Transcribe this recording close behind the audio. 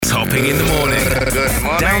Topping in the morning. Good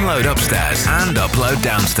morning. Download upstairs and upload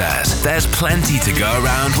downstairs. There's plenty to go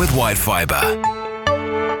around with White Fibre.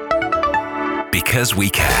 Because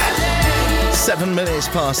we care. 7 minutes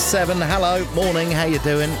past 7. Hello, morning, how you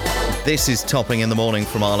doing? This is Topping in the Morning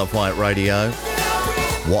from Isle of Wight Radio.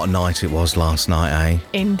 What a night it was last night, eh?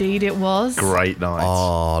 Indeed it was. Great night.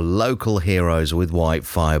 Oh, local heroes with White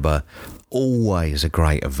Fibre. Always a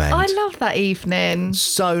great event. I love that evening.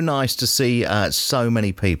 So nice to see so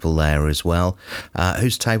many people there as well.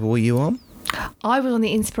 Whose table were you on? I was on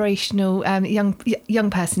the inspirational, young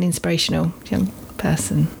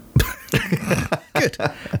person. Good.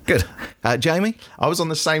 Jamie? I was on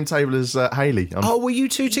the same table as Hayley. Oh, were you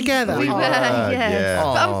two together? We were, yes. yeah.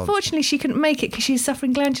 But unfortunately, she couldn't make it because she's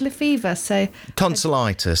suffering glandular fever. So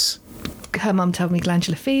Tonsillitis. her mum told me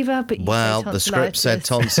glandular fever, but you Well, say the script said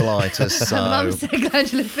tonsillitis, so... Her mum said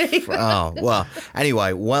glandular fever. Oh, well,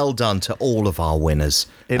 anyway, well done to all of our winners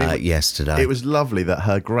yesterday. It was lovely that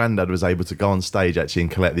her granddad was able to go on stage actually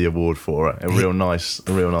and collect the award for her. A real nice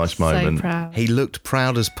moment. So proud. He looked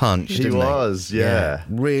proud as punch, didn't he? Was, yeah.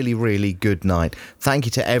 Really, really good night. Thank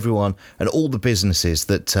you to everyone and all the businesses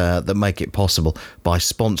that make it possible by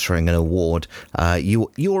sponsoring an award.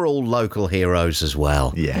 You're all local heroes as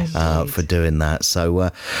well. Yes. For doing that.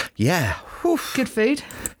 So, yeah. Whew. Good food.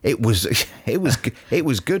 It was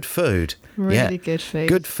good food. Really good food.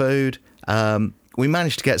 Good food. We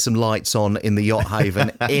managed to get some lights on in the Yacht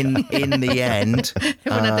Haven in the end.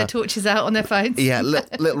 Everyone had their torches out on their phones. Yeah,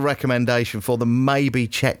 little recommendation for them: maybe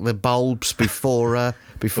check the bulbs before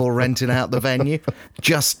renting out the venue.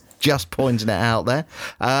 Just pointing it out there.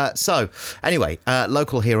 So anyway,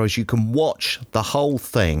 local heroes. You can watch the whole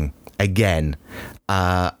thing again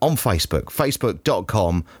on Facebook,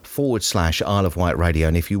 facebook.com/Isle of Wight Radio.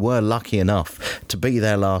 And if you were lucky enough to be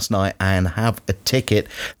there last night and have a ticket,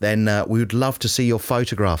 then we would love to see your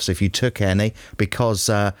photographs if you took any, because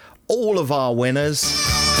all of our winners...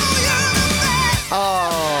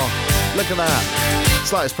 Oh, look at that.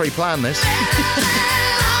 It's like it's pre-planned, this.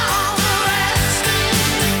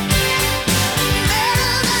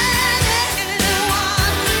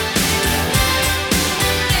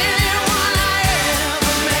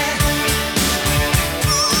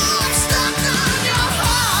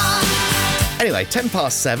 Anyway,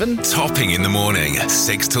 7:10. Topping in the morning,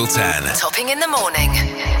 6 till 10. Topping in the morning.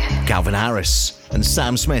 Calvin Harris and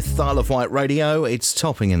Sam Smith, Isle of Wight Radio. It's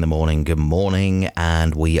Topping in the Morning. Good morning.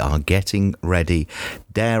 And we are getting ready,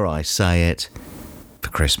 dare I say it,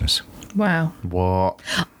 for Christmas. Wow. What?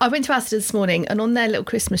 I went to Asda this morning, and on their little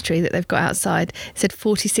Christmas tree that they've got outside, it said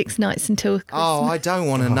 46 nights until Christmas. Oh, I don't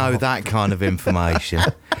want to know that kind of information.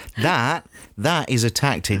 That is a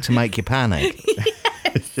tactic to make you panic.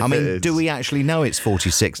 I mean, do we actually know it's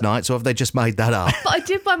 46 nights, or have they just made that up? But I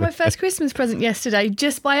did buy my first Christmas present yesterday,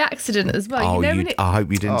 just by accident as well. Oh, when I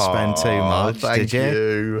hope you didn't spend too much, Thank did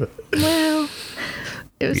you? Well,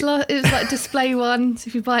 it was like display one. So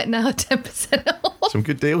if you buy it now, 10% off. Some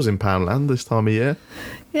good deals in Poundland this time of year.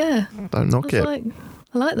 Yeah. Don't knock it. I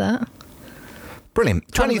like that.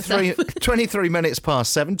 Brilliant. 23 minutes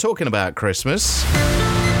past 7, talking about Christmas.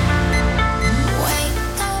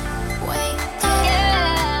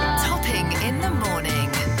 Topping in the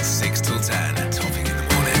morning. 6 till 10. Topping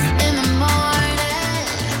in the morning.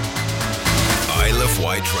 Isle of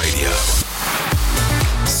Wight Radio.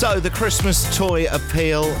 So, the Christmas toy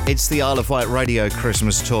appeal, it's the Isle of Wight Radio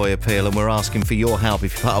Christmas toy appeal, and we're asking for your help.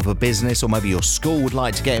 If you're part of a business or maybe your school would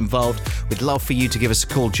like to get involved, we'd love for you to give us a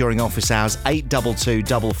call during office hours,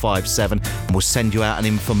 822 557, and we'll send you out an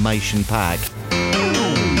information pack.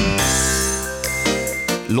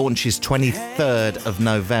 Launch is 23rd of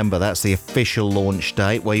November. That's the official launch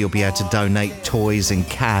date, where you'll be able to donate toys and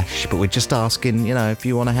cash. But we're just asking, if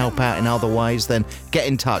you want to help out in other ways, then get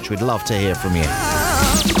in touch. We'd love to hear from you.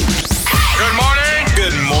 Good morning.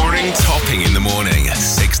 Good morning. Topping in the morning,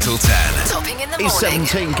 6 till 10. Topping in the He's morning.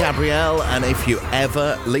 17, Gabrielle, and if you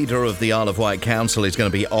ever, leader of the Isle of Wight Council, is going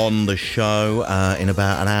to be on the show in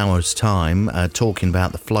about an hour's time, talking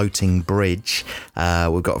about the floating bridge.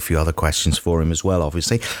 We've got a few other questions for him as well,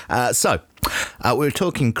 obviously. We're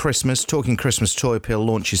talking Christmas toy appeal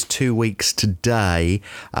launches 2 weeks today,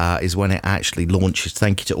 is when it actually launches.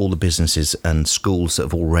 Thank you to all the businesses and schools that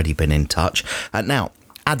have already been in touch. Now,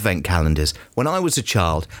 Advent calendars. When I was a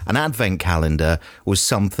child, an Advent calendar was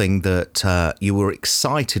something that you were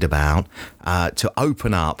excited about to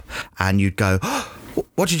open up, and you'd go, oh,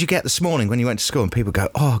 what did you get this morning when you went to school? And people go,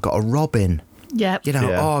 oh, I got a robin. Yep.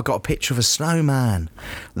 Oh, I got a picture of a snowman.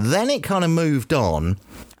 Then it kind of moved on,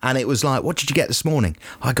 and it was like, what did you get this morning?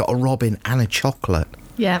 I got a robin and a chocolate.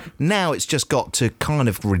 Yeah. Now it's just got to kind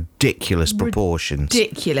of ridiculous proportions.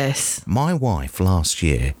 Ridiculous. My wife last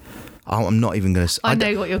year, I'm not even going to... I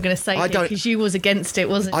know what you're going to say I don't- because you was against it,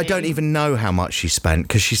 wasn't you? I don't even know how much she spent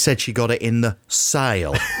because she said she got it in the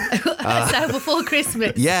sale. So before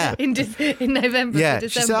Christmas. Yeah. In November. Yeah, For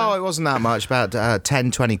she December. said, it wasn't that much, about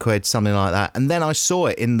 10, 20 quid, something like that. And then I saw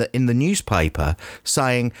it in the newspaper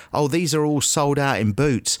saying, these are all sold out in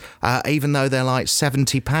Boots, even though they're like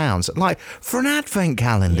 £70. Like, for an advent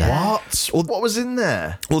calendar. What? What was in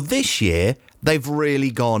there? Well, this year, they've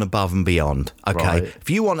really gone above and beyond. Okay. Right. If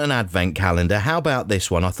you want an advent calendar, how about this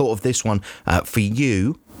one? I thought of this one for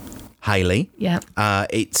you, Hayley. Yeah.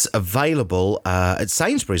 It's available at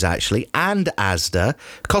Sainsbury's, actually, and Asda.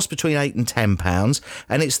 Costs between £8 and £10.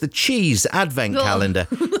 And it's the cheese advent Oh. calendar.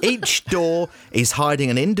 Each door is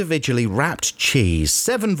hiding an individually wrapped cheese.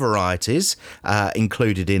 7 varieties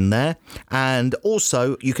included in there. And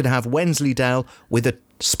also, you can have Wensleydale with a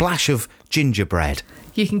splash of gingerbread.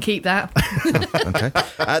 You can keep that. Okay.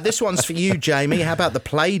 This one's for you, Jamie. How about the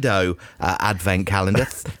Play-Doh advent calendar?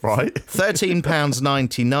 Right.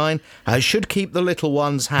 £13.99. Should keep the little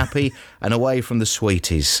ones happy and away from the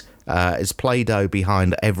sweeties. It's Play-Doh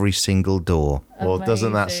behind every single door. Well,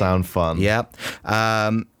 doesn't that Amazing. sound fun? Yep.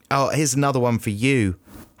 Here's another one for you,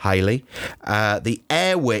 Hayley. The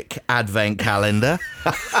Airwick advent calendar.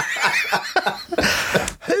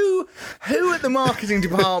 Who at the marketing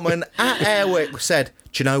department at Airwick said,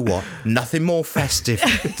 do you know what? Nothing more festive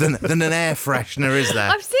than an air freshener, is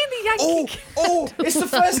there? I've seen the Yankee. It's the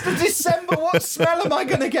 1st of December. What smell am I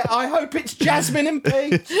going to get? I hope it's jasmine and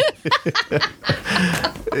peach.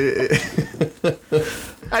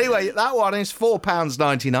 Anyway, that one is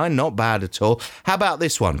 £4.99. Not bad at all. How about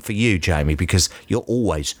this one for you, Jamie? Because you're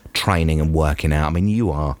always training and working out. I mean,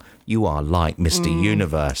 you are like Mr.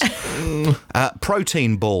 Universe.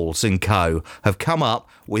 Protein Balls & Co. have come up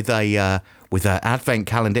with an advent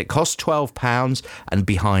calendar. It costs £12, and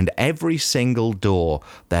behind every single door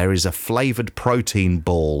there is a flavoured protein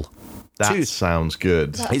ball. That sounds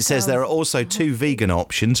good. It says there are also 2 vegan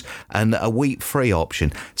options and a wheat-free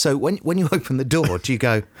option. So when you open the door, do you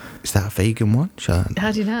go, is that a vegan one?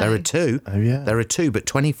 How do you know? There are 2. Oh, yeah. There are 2, but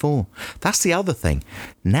 24. That's the other thing.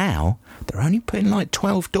 Now, they're only putting like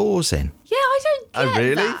 12 doors in. Yeah, I don't get Oh,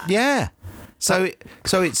 really? that. Yeah. So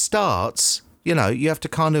it starts, you have to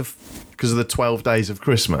kind of... Because of the 12 days of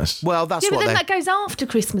Christmas. Well, that's Yeah, but what then they... that goes after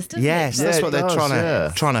Christmas, doesn't Yes, it? that's Yeah, what it they're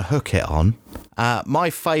does, trying to hook it on.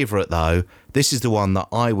 My favourite, though, this is the one that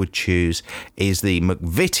I would choose, is the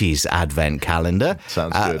McVitie's Advent Calendar.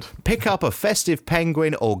 Sounds good. Pick up a festive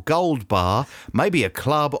penguin or gold bar, maybe a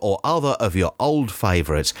club or other of your old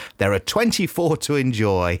favourites. There are 24 to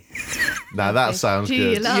enjoy. Now that sounds Do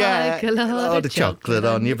you good. like a lot of chocolate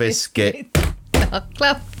on your biscuit.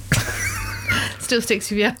 Club. Still sticks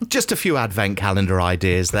with you. Just a few Advent Calendar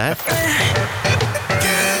ideas there.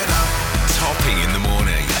 Topping in the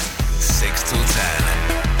morning, 6 till 10.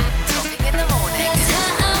 Topping in the morning.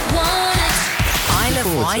 Isle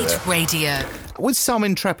of Wight Radio. With some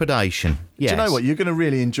intrepidation. Yes. Do you know what? You're going to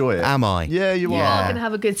really enjoy it. Am I? Yeah, you Yeah. I'm are. going to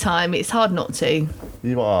have a good time. It's hard not to.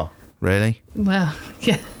 You are. Really? Well,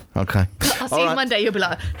 yeah. Okay. I'll see you Monday. You'll be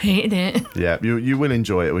like, hating it. Yeah, you will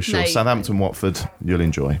enjoy it, we're sure. No, you Southampton, Watford, you'll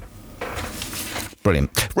enjoy.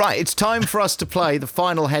 Brilliant. Right, it's time for us to play the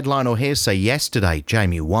final headline or hearsay. Yesterday,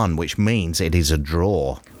 Jamie won, which means it is a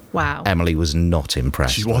draw. Wow. Emily was not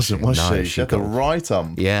impressed. She wasn't, was No, she? She had the got- right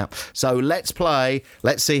ump. Yeah. So let's play.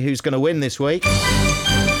 Let's see who's going to win this week.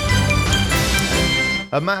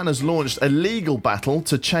 A man has launched a legal battle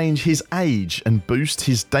to change his age and boost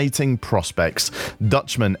his dating prospects.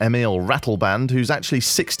 Dutchman Emil Rattleband, who's actually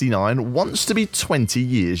 69, wants to be 20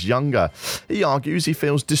 years younger. He argues he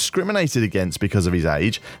feels discriminated against because of his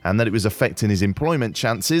age and that it was affecting his employment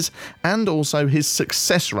chances and also his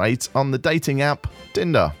success rate on the dating app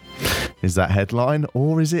Tinder. Is that headline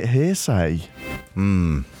or is it hearsay?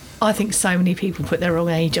 I think so many people put their wrong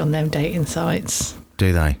age on them dating sites.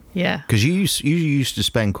 Do they? Yeah. Because you used to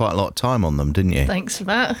spend quite a lot of time on them, didn't you? Thanks for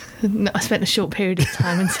that. I spent a short period of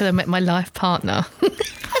time until I met my life partner.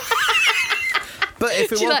 But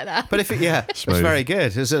if it Do you was, like that? But if it, yeah, it's Smooth. very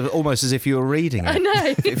good. It's almost as if you were reading it. I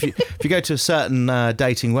know. If you go to a certain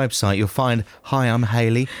dating website, you'll find, "Hi, I'm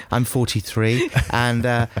Hayley. I'm 43, and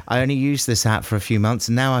I only used this app for a few months,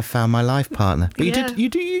 and now I've found my life partner." But Yeah.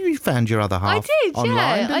 you found your other I half did, online,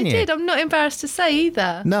 yeah. didn't I you? did. I'm not embarrassed to say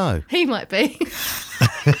either. No. He might be.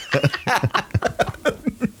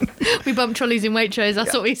 We bump trolleys in Waitrose,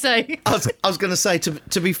 that's what we say. I was going to say,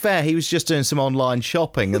 to be fair, he was just doing some online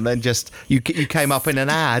shopping, and then just you came up in an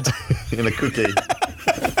ad. In a cookie.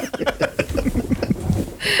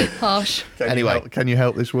 Harsh. Anyway. Can you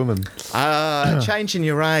help this woman? Changing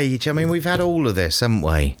your age. I mean, we've had all of this, haven't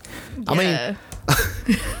we? Yeah.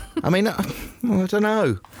 I mean, I don't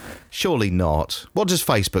know. Surely not. What does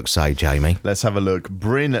Facebook say, Jamie? Let's have a look.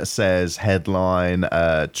 Bryn says headline.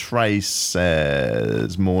 Trace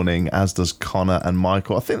says morning, as does Connor and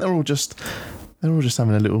Michael. I think they're all just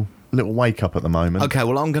having a little wake up at the moment. Okay,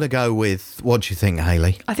 well, I'm going to go with, what do you think,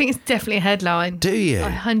 Hayley? I think it's definitely a headline. Do you?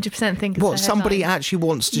 I 100% think it's What, a somebody headline. actually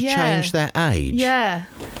wants to Yeah. change their age? Yeah.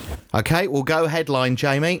 Okay, we'll go headline,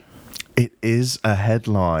 Jamie. It is a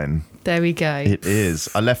headline. There we go. It is.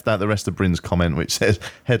 I left out the rest of Bryn's comment, which says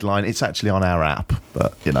headline. It's actually on our app,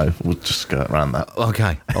 but we'll just skirt around that.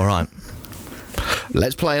 Okay, all right.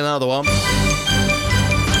 Let's play another one.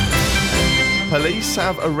 Police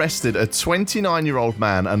have arrested a 29-year-old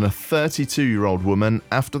man and a 32-year-old woman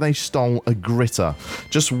after they stole a gritter.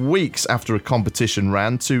 Just weeks after a competition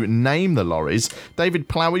ran to name the lorries, David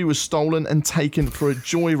Plowie was stolen and taken for a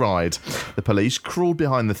joyride. The police crawled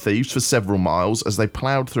behind the thieves for several miles as they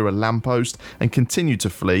ploughed through a lamppost and continued to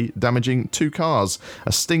flee, damaging 2 cars.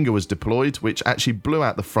 A stinger was deployed, which actually blew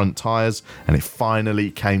out the front tyres, and it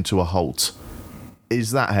finally came to a halt.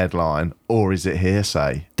 Is that headline, or is it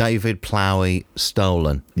hearsay? David Plowie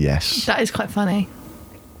stolen. Yes. That is quite funny.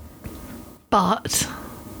 But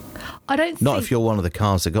I don't think... Not if you're one of the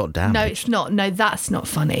cars that got damaged. No, it's not. No, that's not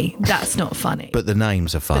funny. That's not funny. But the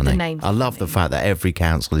names are funny. names I are love the fact that every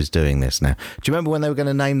council is doing this now. Do you remember when they were going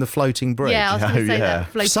to name the floating bridge? yeah, I was going to say yeah. that.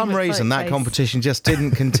 For Floating some with reason, float that face. competition just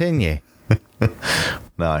didn't continue.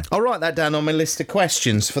 No. I'll write that down on my list of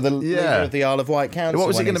questions for the leader of the Isle of Wight Council. What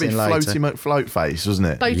was it when going to he's be? in later. Floaty McFloatface, wasn't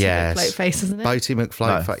it? Boaty Yes. with float face, isn't it? Boaty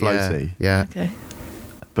McFloat. No, Floaty. Yeah. Okay.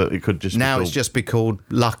 But it could just Now be it's called- just be called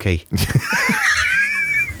Lucky.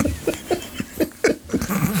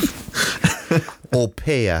 Or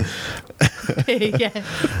Pier.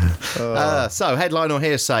 yeah. So, headline or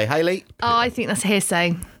hearsay? Hayley, Oh, I think that's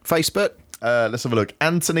hearsay. Facebook. let's have a look.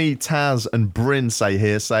 Anthony, Taz, and Bryn say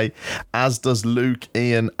hearsay, as does Luke,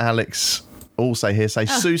 Ian, Alex. All say hearsay.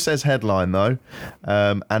 Sue says headline though,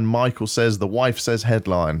 and Michael says the wife says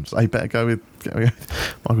headline. So you better go with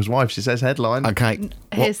Michael's wife. She says headline. Okay.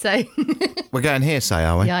 Hearsay. We're going hearsay,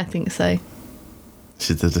 are we? Yeah, I think so.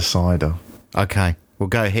 She's the decider. Okay. We'll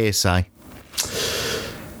go hearsay.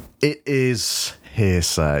 It is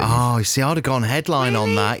hearsay. Oh, you see, I'd have gone headline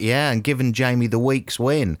on that, yeah, and given Jamie the week's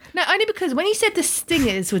win. No, only because when you said the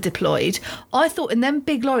stingers were deployed, I thought in them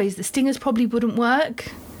big lorries the stingers probably wouldn't work.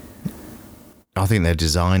 I think they're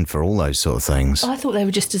designed for all those sort of things. I thought they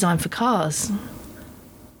were just designed for cars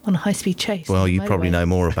on a high-speed chase. Well, on the you probably motorway. know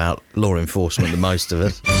more about law enforcement than most of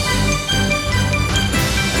us.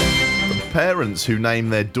 Parents who name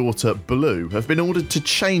their daughter Blue have been ordered to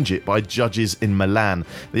change it by judges in Milan.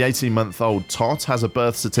 The 18-month-old Tot has a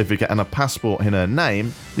birth certificate and a passport in her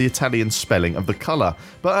name, the Italian spelling of the colour.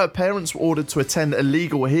 But her parents were ordered to attend a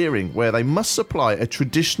legal hearing where they must supply a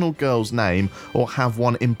traditional girl's name or have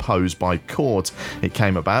one imposed by court. It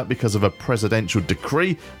came about because of a presidential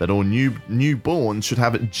decree that all newborns should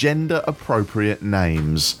have gender-appropriate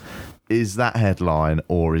names. Is that headline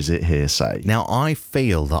or is it hearsay? Now, I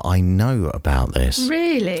feel that I know about this.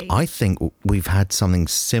 Really? I think we've had something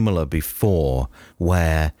similar before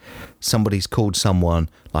where somebody's called someone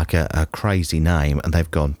like a crazy name and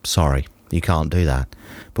they've gone, sorry, you can't do that.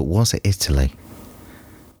 But was it Italy?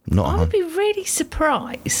 Not I would be really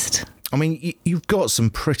surprised. I mean, you've got some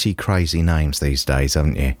pretty crazy names these days,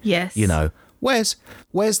 haven't you? Yes. You know, where's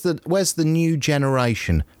the new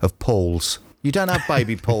generation of Pauls? You don't have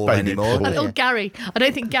baby Paul Baby anymore. Paul. do Oh, you? Gary. I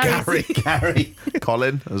don't think Gary's... Gary.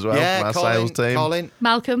 Colin as well, Yeah, from our Colin, sales team. Colin.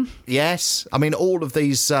 Malcolm. Yes. I mean, all of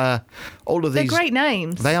these. They're great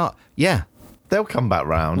names. They are. Yeah. They'll come back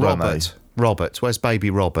round, won't they? Robert. Where's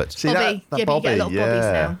baby Robert? See Bobby. that Yeah, but you Bobby, get a lot of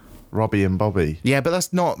Bobbies now. Robbie and Bobby. Yeah, but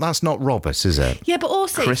that's not Robert, is it? Yeah, but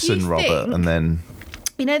also, Chris if you and Robert, think, and then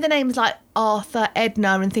you know the names like Arthur,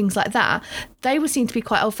 Edna and things like that, they would seem to be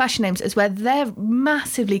quite old-fashioned names as well. They're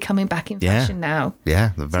massively coming back in Yeah. fashion now.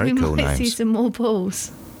 Yeah, they're very we cool might see names. some more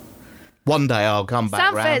Pauls. One day I'll come back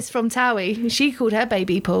Sam round. Fez from Towie, she called her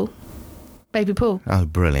baby Paul. Baby Paul. Oh,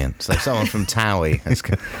 brilliant. So someone from Towie. That's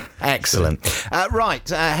good. Excellent. Right,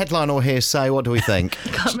 headline or hearsay, what do we think?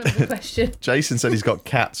 Can't remember the question. Jason said he's got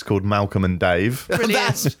cats called Malcolm and Dave.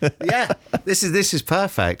 Brilliant. Yeah, this is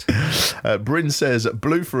perfect. Bryn says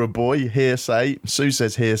blue for a boy, hearsay. Sue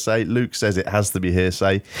says hearsay. Luke says it has to be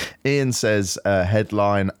hearsay. Ian says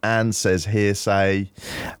headline. Anne says hearsay.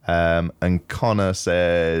 And Connor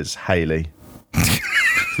says Hayley.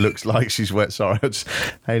 looks like she's Sorry,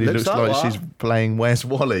 Hayley looks like what? she's playing Where's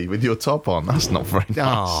Wally with your top on. That's not very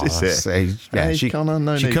nice, is it? Yeah, she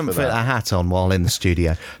couldn't fit a hat on while in the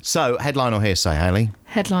studio. So, headline or hearsay, Hayley?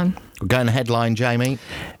 Headline. We're going to headline, Jamie.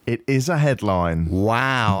 It is a headline.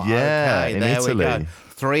 Wow. Yeah, okay, in there Italy. we go.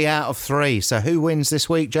 3 out of 3. So who wins this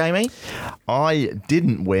week, Jamie? I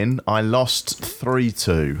didn't win. I lost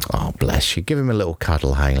 3-2. Oh, bless you. Give him a little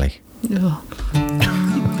cuddle, Hayley. Ugh.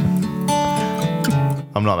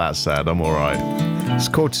 I'm not that sad. I'm all right. It's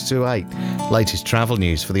 7:45. Latest travel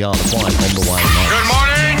news for the Isle of Wight on the way next. Good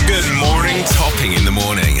morning. Good morning. Topping in the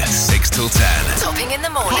morning. 6 till 10. Topping in the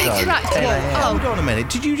morning. Hold on a minute.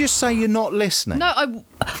 Did you just say you're not listening? No,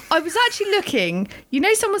 I was actually looking. You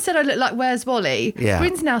know, someone said I look like Where's Wally? Yeah.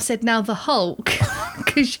 Bryn's now said now the Hulk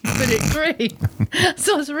because she put it green.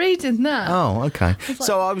 So I was reading that. Oh, okay.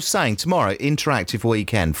 So I was saying tomorrow, interactive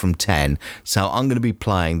weekend from 10. So I'm going to be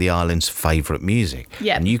playing the island's favourite music.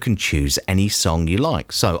 Yeah. And you can choose any song you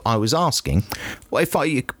like. So I was asking, what if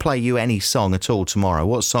I could play you any song at all tomorrow?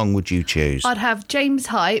 What song would you choose? I'd have James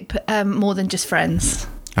Hype, More Than Just Friends.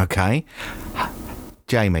 Okay.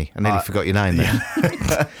 Jamie, I nearly forgot your name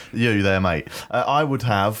there. You there, mate. I would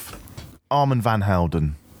have Armand Van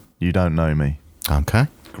Helden. You Don't Know Me. Okay.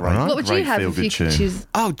 Great. All right. What would you Great have if feel-good you could tune. choose?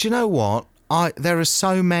 Oh, do you know what? There are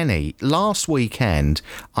so many. Last weekend,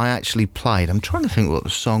 I actually played. I'm trying to think what the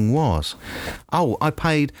song was. Oh, I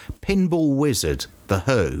played Pinball Wizard, The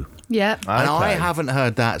Who. Yeah. And I Okay. haven't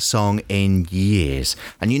heard that song in years.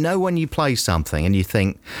 And you know when you play something and you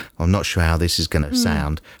think, I'm not sure how this is going to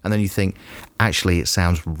sound. And then you think, actually, it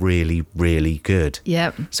sounds really, really good.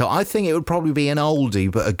 Yep. So I think it would probably be an oldie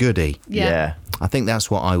but a goodie. Yeah. I think that's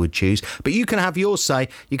what I would choose. But you can have your say.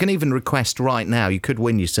 You can even request right now. You could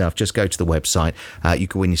win yourself. Just go to the website. You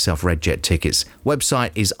could win yourself Red Jet tickets. Website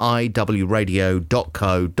is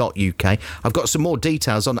iwradio.co.uk. I've got some more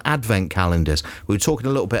details on advent calendars. We were talking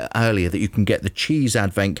a little bit earlier that you can get the cheese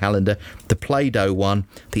advent calendar, the Play-Doh one,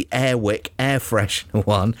 the Airwick air freshener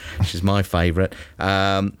one, which is my favourite.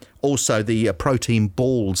 Also, the protein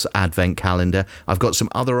balls advent calendar. I've got some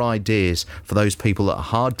other ideas for those people that are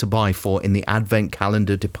hard to buy for in the advent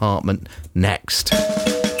calendar department next.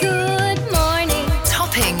 Good morning.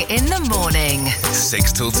 Topping in the morning.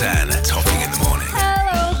 6 till 10. Topping in the morning.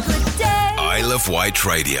 Hello, good day. Isle of Wight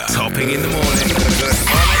Radio. Topping in the morning.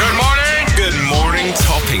 Good morning. Good morning.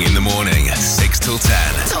 Topping in the morning. 6 till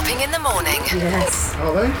 10. Topping in the morning.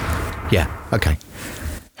 Yeah, okay.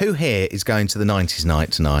 Who here is going to the 90s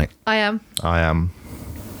night tonight? I am. I am.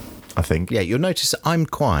 I think. Yeah, you'll notice I'm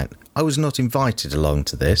quiet. I was not invited along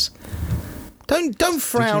to this. Don't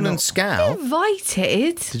frown and scowl.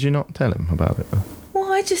 Invited. Did you not tell him about it?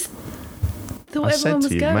 Well, I just thought I everyone said was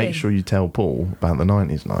to you, going. make sure you tell Paul about the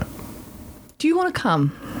 90s night. Do you want to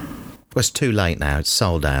come? Well, it's too late now. It's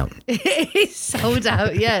sold out. It's sold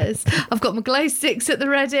out, yes. I've got my glow sticks at the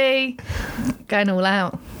ready. Going all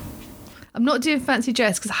out. I'm not doing fancy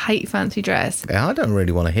dress because I hate fancy dress. Yeah, I don't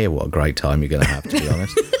really want to hear what a great time you're going to have, to be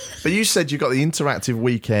honest. But you said you got the interactive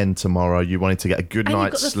weekend tomorrow. You wanted to get a good And you've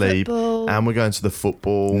night's got the sleep. football. And we're going to the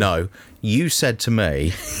football. No, you said to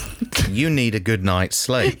me, you need a good night's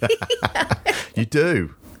sleep. You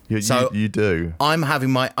do. You do. I'm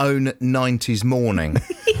having my own 90s morning.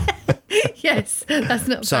 Yes, that's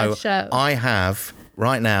not a So bad shout. I have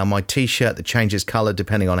right now my T-shirt that changes colour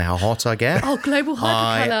depending on how hot I get. Oh, global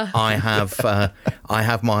hyper colour. I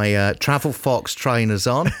have my Travel Fox trainers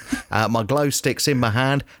on, my glow sticks in my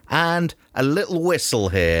hand, and a little whistle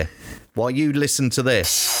here. While you listen to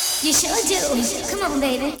this, You sure do. Come on,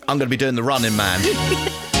 baby. I'm going to be doing the Running Man.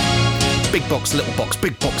 Big box, little box,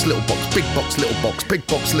 big box, little box, big box, little box, big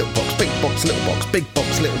box, little box, big box, little box, big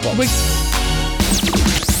box, little box.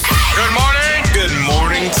 Good morning. Good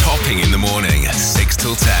morning. Topping in the morning. 6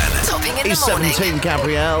 till 10. Topping in He's the morning. 17,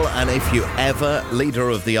 Gabrielle, and if you ever, leader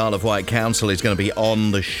of the Isle of Wight Council, is going to be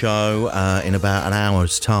on the show in about an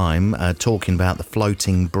hour's time, talking about the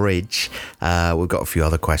floating bridge. We've got a few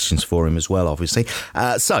other questions for him as well, obviously.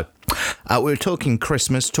 We're talking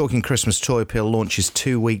Christmas. Talking Christmas Toy Appeal launches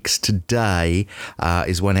 2 weeks today,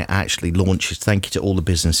 is when it actually launches. Thank you to all the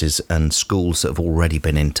businesses and schools that have already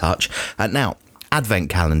been in touch. Now, Advent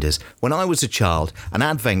calendars. When I was a child, an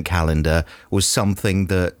advent calendar was something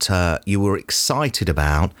that you were excited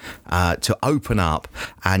about to open up,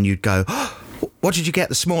 and you'd go, oh, what did you get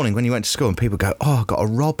this morning when you went to school? And people go, oh, I got a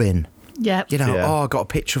robin. Yep. You know, Yeah. oh, I got a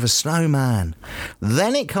picture of a snowman.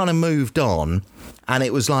 Then it kind of moved on, and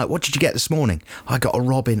it was like, what did you get this morning? I got a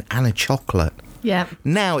robin and a chocolate. Yep.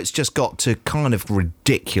 Now it's just got to kind of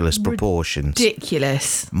ridiculous proportions.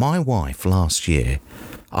 Ridiculous. My wife last year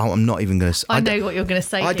I'm not even going to... I know what you're going to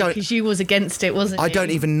say, I don't- because you was against it, wasn't you? I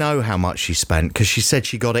don't even know how much she spent because she said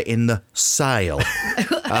she got it in the sale.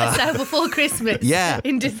 So before Christmas. Yeah.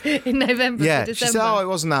 In November. Yeah, or she December. said, oh, it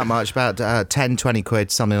wasn't that much, about 10, 20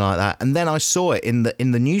 quid, something like that. And then I saw it in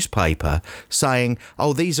the newspaper saying,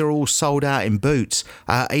 oh, these are all sold out in Boots,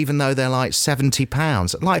 even though they're like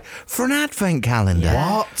 £70. Like, for an advent calendar.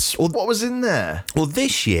 What? What was in there? Well,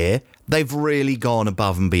 this year, they've really gone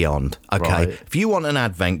above and beyond. Okay. Right. If you want an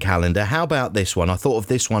advent calendar, how about this one? I thought of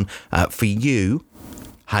this one for you,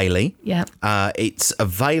 Hayley. Yeah. It's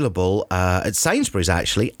available at Sainsbury's,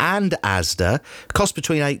 actually, and Asda. Costs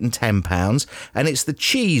between £8 and £10. And it's the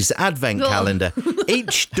cheese advent Oh. calendar.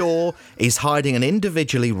 Each door is hiding an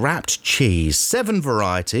individually wrapped cheese. 7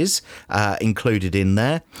 varieties included in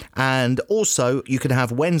there. And also, you can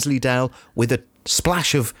have Wensleydale with a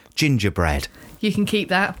splash of gingerbread. You can keep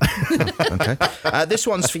that. Okay. This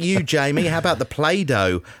one's for you, Jamie. How about the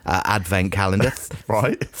Play-Doh advent calendar?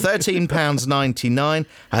 Right.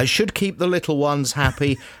 £13.99. Should keep the little ones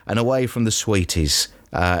happy and away from the sweeties.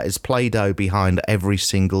 It's Play-Doh behind every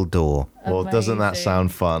single door. Well, doesn't that Amazing.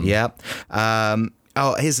 sound fun? Yeah.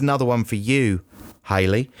 Here's another one for you,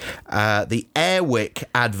 Hayley. The Airwick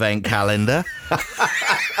advent calendar.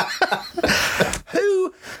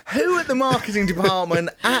 Who at the marketing department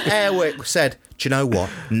at Airwick said, do you know what?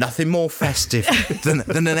 Nothing more festive than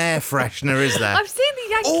an air freshener, is there? I've seen the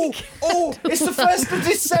Yankee. Oh, it's the 1st of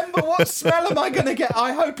December. What smell am I going to get?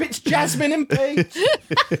 I hope it's jasmine and peach.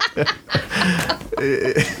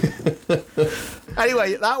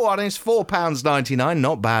 Anyway, that one is £4.99.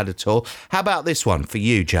 Not bad at all. How about this one for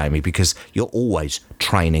you, Jamie? Because you're always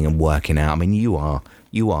training and working out. I mean, you are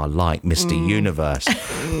like Mr. Universe.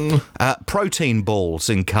 Protein Balls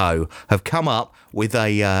 & Co. have come up with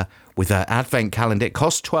an advent calendar. It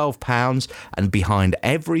costs £12, and behind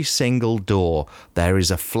every single door there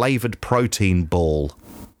is a flavoured protein ball.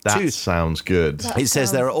 That sounds good. It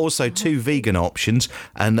says there are also 2 vegan options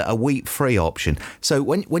and a wheat-free option. So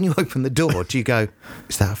when you open the door, do you go,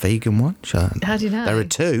 is that a vegan one? How do you know? There are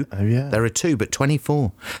 2. Oh, yeah. There are 2, but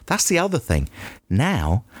 24. That's the other thing.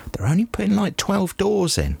 Now, they're only putting like 12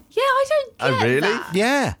 doors in. Yeah, I don't get Oh, really? that.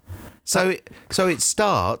 Yeah. So it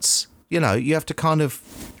starts, you have to kind of...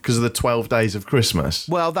 Because of the 12 days of Christmas.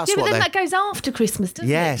 Well, that's Yeah, but what then they're... that goes after Christmas, doesn't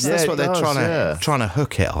Yes, it? that's Yeah, what it they're does, trying to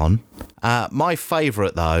hook it on. My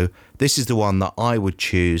favourite, though, this is the one that I would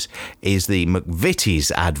choose, is the McVitie's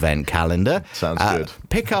Advent Calendar. Sounds good.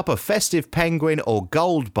 Pick up a festive penguin or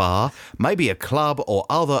gold bar, maybe a club or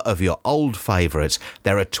other of your old favourites.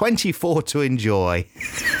 There are 24 to enjoy.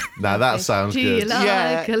 Now, that sounds Do you good.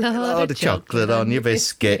 like a lot of chocolate on your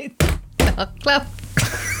biscuit? Club.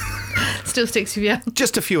 Still sticks with you.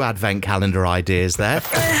 Just a few Advent Calendar ideas there. Good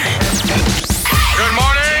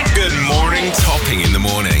morning. Good morning. Topping in the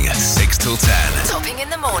morning. 6 till 10. Topping in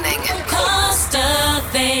the morning.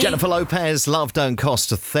 Jennifer Lopez, Love Don't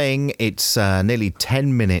Cost a Thing. It's nearly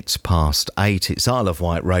 10 minutes past 8. It's Isle of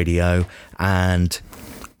Wight Radio. And,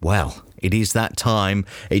 well, it is that time.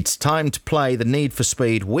 It's time to play the Need for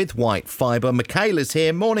Speed with White Fibre. Michaela's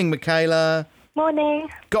here. Morning, Michaela. Morning.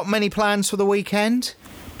 Got many plans for the weekend?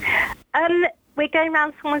 We're going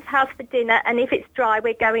round someone's house for dinner, and if it's dry,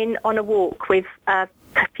 we're going on a walk with a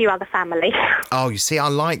few other family. Oh, you see, I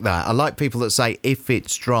like that. I like people that say, if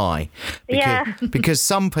it's dry. Yeah. Because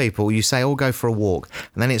some people, you say, oh, go for a walk,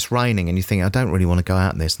 and then it's raining, and you think, I don't really want to go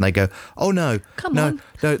out in this. And they go, oh, no, Come on.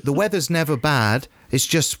 no, the weather's never bad. It's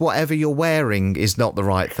just whatever you're wearing is not the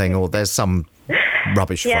right thing, or there's some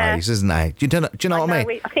rubbish Yeah. phrase, isn't there? Do you know what I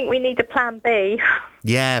mean? I think we need a plan B.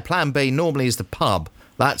 Yeah, plan B normally is the pub.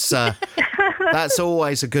 That's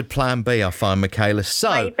always a good plan B, I find, Michaela.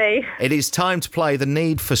 So, Maybe. it is time to play the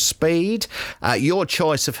Need for Speed. Your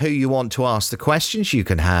choice of who you want to ask the questions. You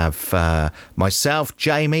can have myself,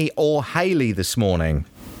 Jamie, or Hayley this morning.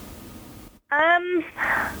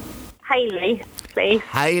 Hayley, please.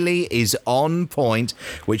 Hayley is on point,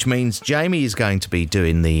 which means Jamie is going to be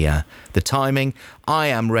doing the timing. I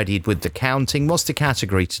am ready with the counting. What's the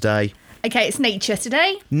category today? Okay, it's nature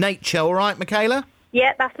today. Nature, all right, Michaela?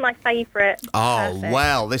 Yeah, that's my favourite. Oh, Perfect.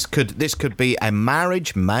 well, this could be a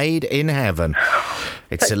marriage made in heaven.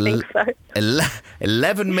 It's Don't think so.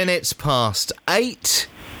 11 minutes past 8.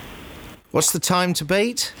 What's the time to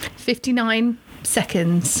beat? 59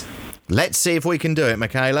 seconds. Let's see if we can do it,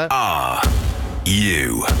 Michaela.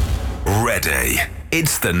 You ready?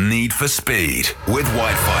 It's the Need for Speed with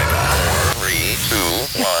White Fibre.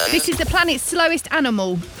 3, 2, 1. This is the planet's slowest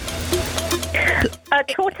animal. A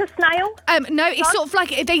tortoise snail? No, it's sort of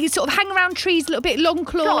like they sort of hang around trees a little bit, long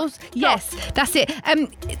claws. Yes, that's it.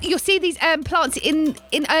 You'll see these plants in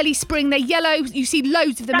early spring. They're yellow. You see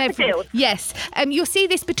loads of them everywhere. Daffodils. Yes. You'll see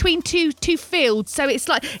this between two fields. So it's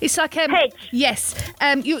like Hedge. Yes.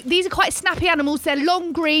 These are quite snappy animals. They're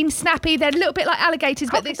long, green, snappy. They're a little bit like alligators,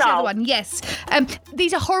 but this is the other one. Yes.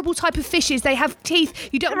 These are horrible type of fishes. They have teeth.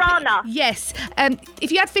 You don't. Piranha. Yes.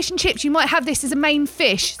 If you had fish and chips, you might have this as a main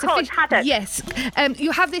fish. So Cod, haddock. Yes.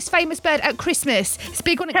 You have this famous bird at Christmas. It's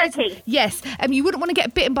big when it goes. Turkey. Yes. You wouldn't want to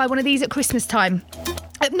get bitten by one of these at Christmas time.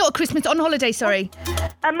 Not at Christmas, on holiday, sorry.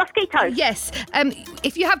 A mosquito? Yes.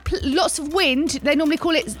 If you have lots of wind, they normally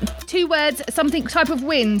call it 2 words, something type of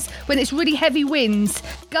winds, when it's really heavy winds.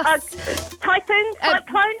 Gusts. Typhoon?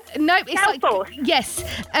 Cyclone? No, it's Gale like... force? Yes.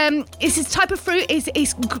 It's this type of fruit. It's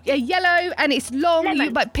yellow and it's long. Lemon.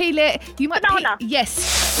 You might peel it. You might Banana.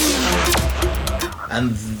 Yes.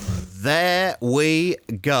 And there we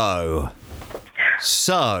go.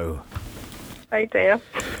 So... Oh dear.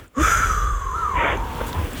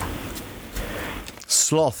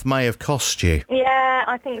 Sloth may have cost you. Yeah,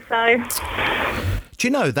 I think so. Do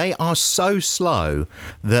you know they are so slow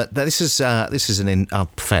that this is a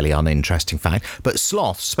fairly uninteresting fact, but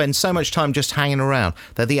sloths spend so much time just hanging around.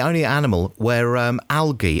 They're the only animal where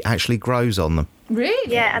algae actually grows on them.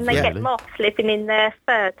 Really? Yeah, and they get moths living in their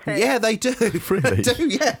fur too. Yeah, they do. Really? They do,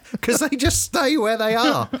 yeah, because they just stay where they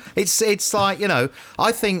are. It's like, you know,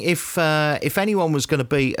 I think if anyone was going to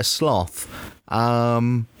be a sloth,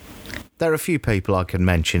 there are a few people I can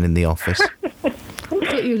mention in the office. I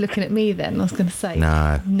thought you were looking at me then. I was going to say.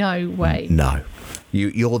 No. No way. No.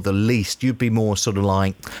 You're the least. You'd be more sort of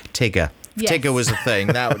like Tigger. If Yes. Tigger was a thing,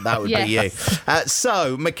 that would be you. Yes.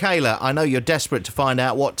 So, Michaela, I know you're desperate to find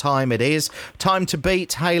out what time it is. Time to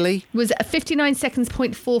beat, Hayley? Was 59 seconds,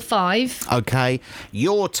 0.45. Okay.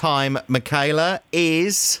 Your time, Michaela,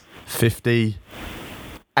 is...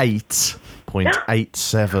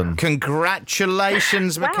 58.87.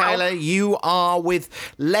 Congratulations, Michaela. You are with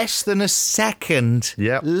less than a second.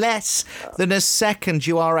 Yep. Less than a second.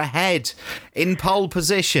 You are ahead in pole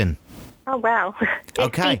position. Oh wow. It's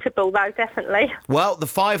Okay. beatable though, definitely. Well, the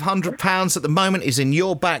 £500 at the moment is in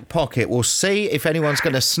your back pocket. We'll see if anyone's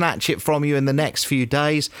going to snatch it from you in the next few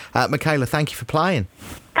days. Michaela, thank you for playing.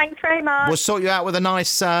 Thanks very much. We'll sort you out with a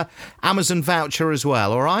nice Amazon voucher as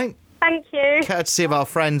well, all right? Thank you. Courtesy of our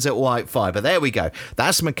friends at White Fibre. There we go.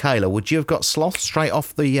 That's Michaela. Would you have got sloth straight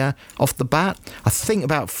off the bat? I think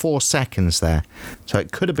about 4 seconds there. So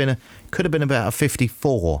it could have been about a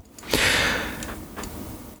 54.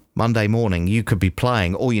 Monday morning, you could be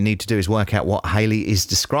playing. All you need to do is work out what Hayley is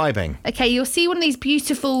describing. Okay, you'll see one of these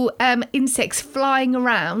beautiful insects flying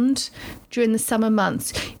around during the summer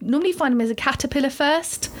months. You normally find them as a caterpillar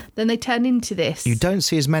first, then they turn into this. You don't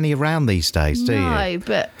see as many around these days, do you? No,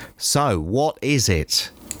 but So, what is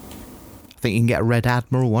it? I think you can get a Red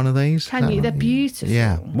Admiral, one of these. can you? They're beautiful.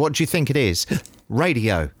 Yeah. What do you think it is?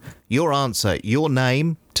 Radio. Your answer, your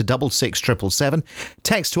name to 66777.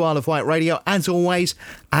 Text to Isle of Wight Radio, as always,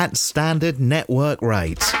 at standard network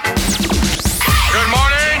rates. Good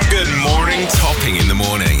morning. Good morning. Topping in the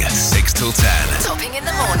morning. 6 till 10. Topping in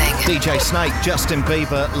the morning. DJ Snake, Justin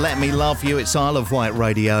Bieber, Let Me Love You. It's Isle of Wight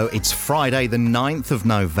Radio. It's Friday the 9th of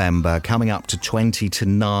November, coming up to 20 to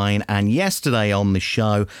 9. And yesterday on the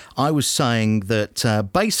show, I was saying that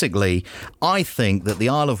basically, I think that the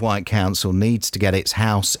Isle of Wight Council needs to get its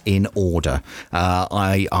house in order.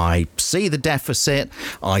 I see the deficit,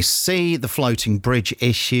 I see the floating bridge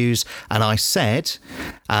issues, and I said,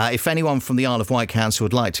 if anyone from the Isle of Wight Council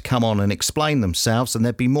would like to come on and explain themselves, then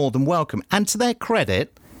they'd be more than welcome. And to their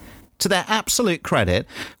credit, to their absolute credit,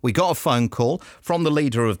 we got a phone call from the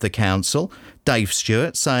leader of the council, Dave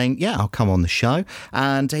Stewart, saying, yeah, I'll come on the show.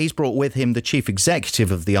 And he's brought with him the chief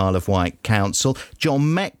executive of the Isle of Wight Council,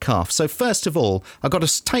 John Metcalfe. So first of all, I've got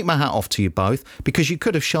to take my hat off to you both, because you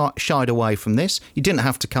could have shied away from this. You didn't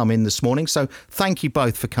have to come in this morning. So thank you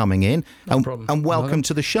both for coming in. No problem. And welcome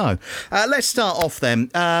to the show. Let's start off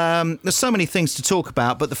then. There's so many things to talk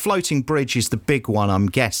about, but the floating bridge is the big one, I'm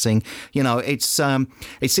guessing. You know, it's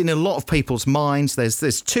in a lot of people's minds.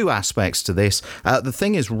 There's two aspects to this. The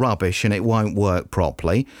thing is rubbish and it won't work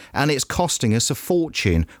properly, and it's costing us a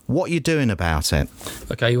fortune. What are you doing about it?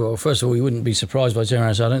 Okay, well, first of all, you wouldn't be surprised by turning around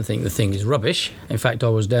and say, I don't think the thing is rubbish. In fact, I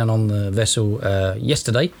was down on the vessel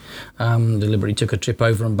yesterday, deliberately took a trip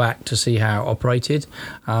over and back to see how it operated,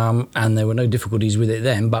 and there were no difficulties with it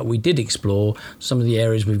then, but we did explore some of the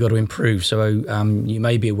areas we've got to improve. So you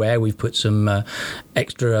may be aware we've put some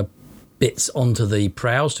extra bits onto the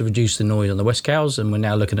prows to reduce the noise on the west cows, and we're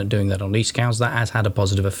now looking at doing that on east cows. That has had a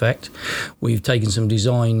positive effect. We've taken some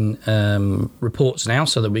design reports now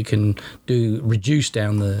so that we can reduce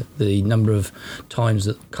down the number of times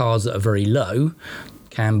that cars that are very low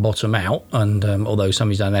can bottom out, and although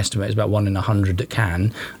somebody's done an estimate, it's about 1 in 100 that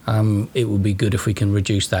can. It would be good if we can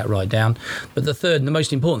reduce that right down. But the third and the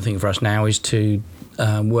most important thing for us now is to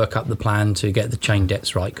work up the plan to get the chain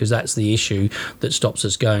depths right, because that's the issue that stops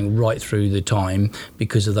us going right through the time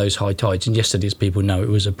because of those high tides. And yesterday, as people know, it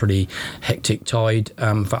was a pretty hectic tide.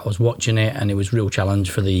 In fact, I was watching it, and it was a real challenge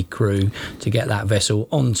for the crew to get that vessel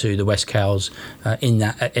onto the West Cowes in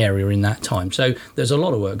that area in that time. So there's a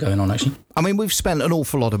lot of work going on, actually. I mean, we've spent an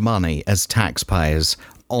awful lot of money as taxpayers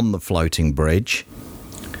on the floating bridge.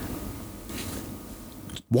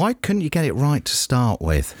 Why couldn't you get it right to start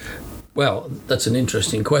with? Well, that's an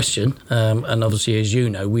interesting question. And obviously, as you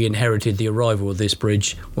know, we inherited the arrival of this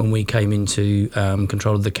bridge when we came into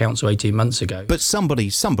control of the council 18 months ago. But somebody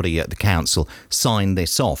at the council signed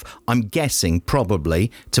this off. I'm guessing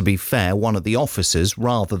probably, to be fair, one of the officers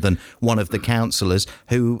rather than one of the councillors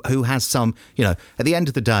who has some, at the end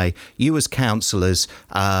of the day, you as councillors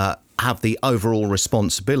have the overall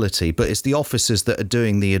responsibility, but it's the officers that are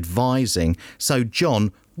doing the advising. So,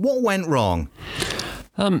 John, what went wrong?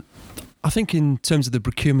 I think in terms of the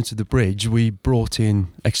procurement of the bridge, we brought in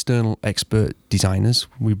external expert designers.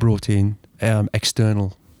 We brought in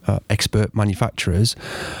external expert manufacturers,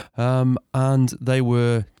 and they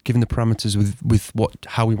were given the parameters with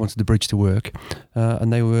how we wanted the bridge to work,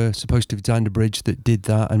 and they were supposed to design a bridge that did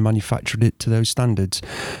that and manufactured it to those standards.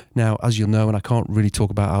 Now, as you'll know, and I can't really talk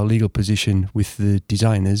about our legal position with the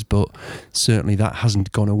designers, but certainly that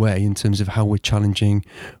hasn't gone away in terms of how we're challenging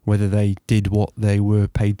whether they did what they were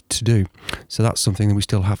paid to do. So that's something that we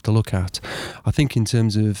still have to look at. I think in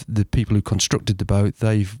terms of the people who constructed the boat,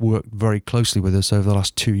 they've worked very closely with us over the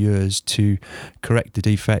last 2 years to correct the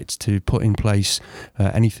defects, to put in place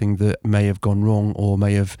anything that may have gone wrong or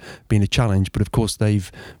may have been a challenge. But of course,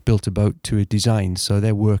 they've built a boat to a design, so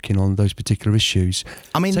they're working on those particular issues.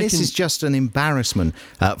 I mean, this is just an embarrassment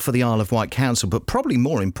for the Isle of Wight Council, but probably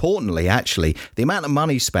more importantly, actually, the amount of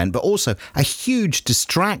money spent, but also a huge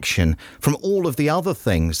distraction from all of the other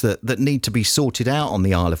things that need to be sorted out on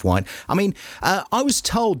the Isle of Wight. I mean, I was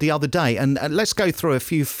told the other day, and let's go through a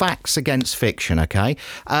few facts against fiction, okay?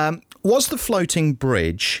 Was the floating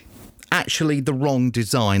bridge actually the wrong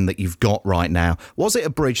design that you've got right now? Was it a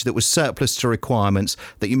bridge that was surplus to requirements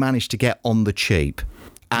that you managed to get on the cheap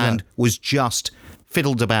and was just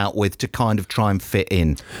fiddled about with to kind of try and fit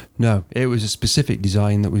in? No, it was a specific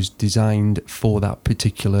design that was designed for that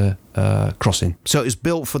particular crossing. So it was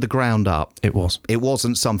built for the ground up? It was. It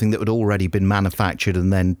wasn't something that had already been manufactured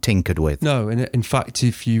and then tinkered with? No, and in fact,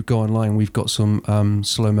 if you go online, we've got some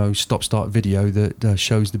slow-mo stop-start video that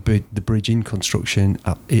shows the bridge in construction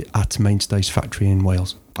at Mainstays factory in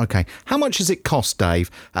Wales. OK. How much has it cost, Dave,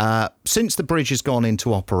 since the bridge has gone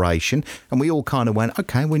into operation and we all kind of went,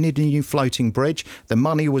 OK, we need a new floating bridge. The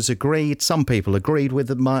money was agreed. Some people agreed with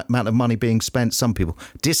the amount of money being spent. Some people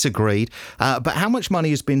disagreed. But how much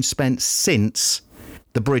money has been spent since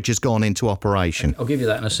the bridge has gone into operation? I'll give you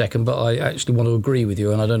that in a second, but I actually want to agree with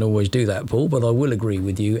you, and I don't always do that, Paul, but I will agree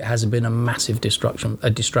with you. It has been a massive distraction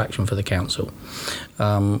for the council.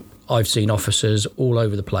 I've seen officers all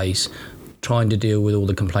over the place trying to deal with all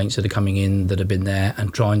the complaints that are coming in that have been there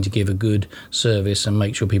and trying to give a good service and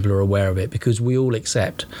make sure people are aware of it, because we all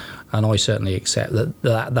accept, and I certainly accept,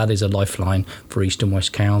 that is a lifeline for East and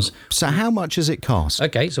West Cowes. So how much has it cost?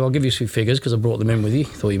 OK, so I'll give you a few figures because I brought them in with you.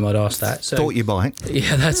 Thought you might ask that. So, thought you might.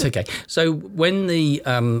 Yeah, that's OK. So when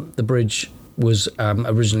the bridge was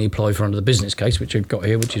originally applied for under the business case, which I've got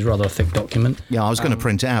here, which is rather a thick document. Yeah, I was going to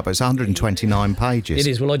print it out, but it's 129 pages. It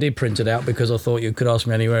is. Well, I did print it out because I thought you could ask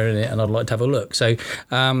me anywhere in it and I'd like to have a look. So,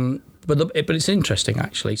 but it's interesting,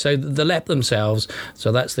 actually. So the LEP themselves,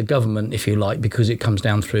 so that's the government, if you like, because it comes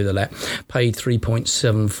down through the LEP, paid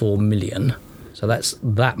 3.74 million. So that's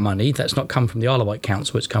that money. That's not come from the Isle of Wight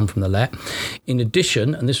Council, it's come from the LEP. In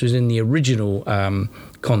addition, and this was in the original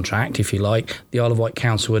contract, if you like, the Isle of Wight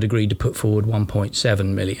Council had agreed to put forward 1.7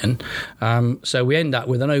 million. So we end up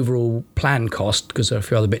with an overall plan cost, because there are a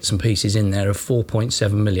few other bits and pieces in there, of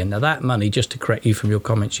 4.7 million. Now that money, just to correct you from your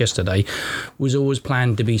comments yesterday, was always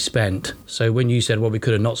planned to be spent. So when you said, well, we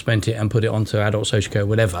could have not spent it and put it onto adult social care,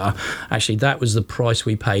 whatever, actually that was the price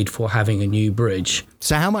we paid for having a new bridge.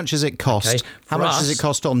 So how much has it cost? Okay. How much does it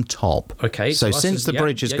cost on top? Okay. So since the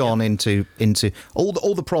bridge has gone into all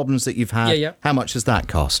the problems that you've had, how much has that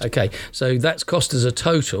cost? Okay, so that's cost us a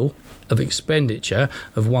total of expenditure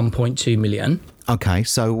of 1.2 million. Okay,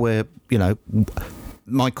 so we're,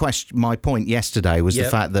 my point yesterday was the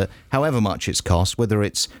Yep. fact that however much it's cost, whether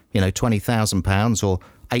it's £20,000 or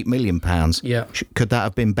 £8 million, Yeah. could that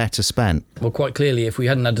have been better spent? Well, quite clearly, if we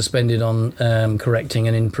hadn't had to spend it on correcting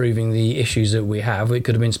and improving the issues that we have, it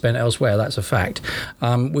could have been spent elsewhere. That's a fact.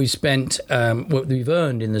 We've spent what we've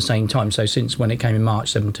earned in the same time. So since when it came in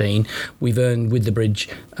March 17, we've earned with the bridge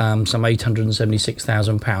some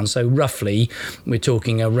 £876,000. So roughly, we're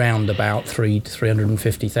talking around about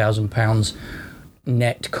 £350,000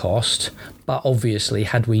 net cost. But obviously,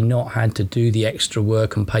 had we not had to do the extra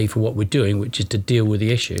work and pay for what we're doing, which is to deal with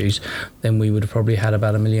the issues, then we would have probably had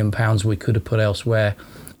about £1 million we could have put elsewhere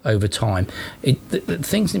over time. The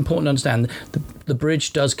thing's important to understand, the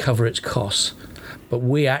bridge does cover its costs, but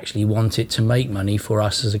we actually want it to make money for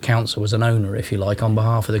us as a council, as an owner, if you like, on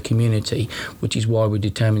behalf of the community, which is why we're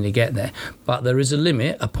determined to get there. But there is a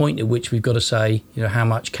limit, a point at which we've got to say, how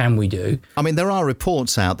much can we do? I mean, there are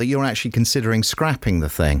reports out that you're actually considering scrapping the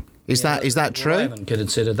thing. Is that true? I haven't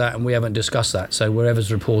considered that, and we haven't discussed that. So wherever's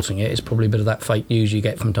reporting it, it's probably a bit of that fake news you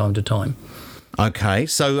get from time to time. Okay,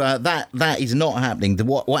 so that is not happening.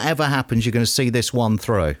 Whatever happens, you're going to see this one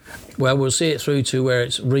through. Well, we'll see it through to where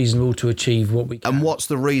it's reasonable to achieve what we can. And what's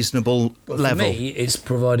the reasonable level? For me, it's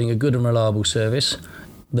providing a good and reliable service,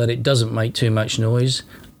 that it doesn't make too much noise,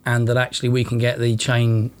 and that actually we can get the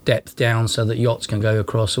chain depth down so that yachts can go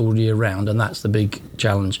across all year round, and that's the big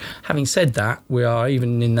challenge. Having said that, we are,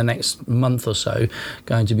 even in the next month or so,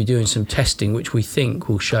 going to be doing some testing which we think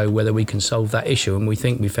will show whether we can solve that issue, and we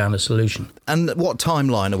think we found a solution. And what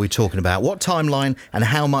timeline are we talking about? What timeline and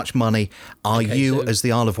how much money are you, as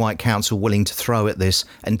the Isle of Wight Council, willing to throw at this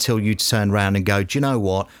until you turn around and go, do you know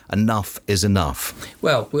what, enough is enough?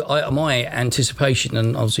 Well, my anticipation,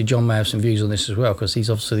 and obviously John may have some views on this as well, because he's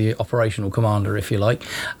obviously the operational commander, if you like.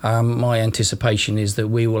 My anticipation is that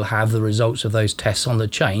we will have the results of those tests on the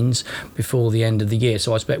chains before the end of the year.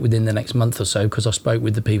 So I expect within the next month or so, because I spoke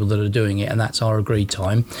with the people that are doing it, and that's our agreed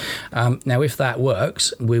time. Now, if that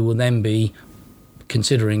works, we will then be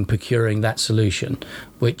considering procuring that solution,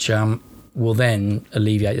 which will then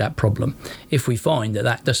alleviate that problem. If we find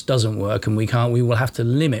that just doesn't work and we can't, we will have to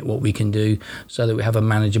limit what we can do so that we have a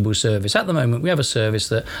manageable service. At the moment, we have a service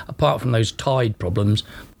that, apart from those tide problems,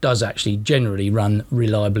 does actually generally run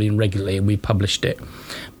reliably and regularly, and we published it.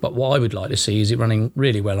 But what I would like to see is it running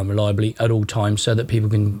really well and reliably at all times, so that people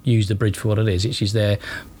can use the bridge for what it is. It's just their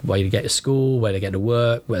way to get to school, way to get to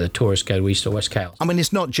work, where the tourists go to East or West Cowes. I mean,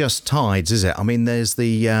 it's not just tides, is it? I mean, there's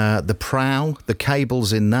the prow, the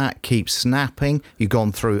cables in that keep snapping. You've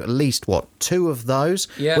gone through at least, two of those?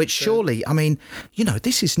 Yeah. Which surely, I mean,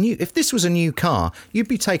 this is new. If this was a new car, you'd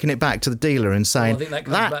be taking it back to the dealer and saying, I think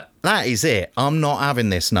that is it. I'm not having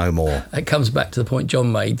this no more. It comes back to the point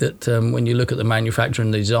John made, that when you look at the manufacturer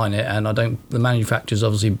and design it, and the manufacturers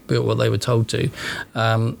obviously built what they were told to.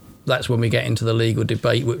 That's when we get into the legal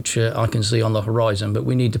debate, which I can see on the horizon, but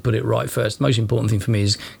we need to put it right first. The most important thing for me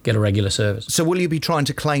is get a regular service. So will you be trying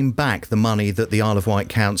to claim back the money that the Isle of Wight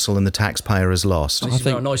Council and the taxpayer has lost? I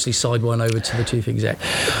think nicely side one over to the Chief Exec.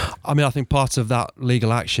 I mean, I think part of that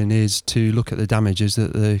legal action is to look at the damages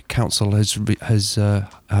that the council has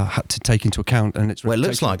had to take into account. And it's it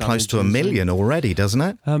looks like close to $1 million already, doesn't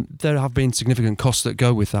it? There have been significant costs that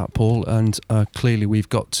go with that, Paul, and clearly we've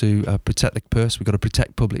got to protect the purse, we've got to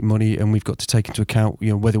protect public money, and we've got to take into account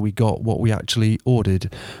whether we got what we actually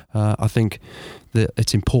ordered. I think that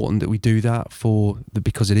it's important that we do that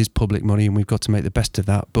because it is public money, and we've got to make the best of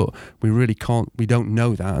that. But we really we don't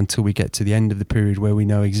know that until we get to the end of the period where we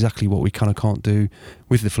know exactly what we can and can't do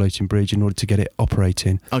with the floating bridge in order to get it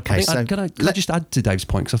operating. Okay, can I just add to Dave's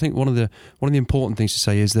point? Because I think one of the important things to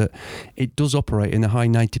say is that it does operate in the high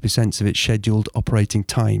 90% of its scheduled operating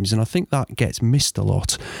times, and I think that gets missed a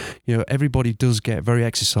lot. Everybody does get very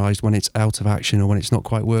exercised when it's out of action or when it's not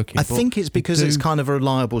quite working. I think it's because it's kind of a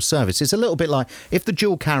reliable service. It's a little bit like if the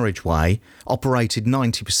dual carriageway operated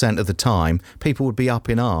 90% of the time, people would be up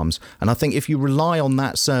in arms. And I think if you rely on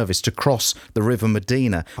that service to cross the River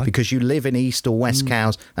Medina because you live in East or West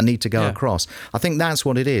Cowes and need to go across, I think that's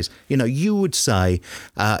what it is. You would say,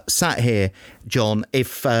 sat here, John,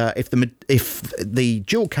 if the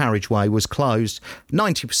dual carriageway was closed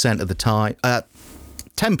 90% of the time,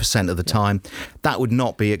 10% of the time, that would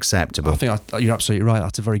not be acceptable. I think you're absolutely right.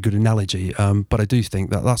 That's a very good analogy. But I do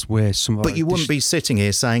think that's where some of. But you wouldn't be sitting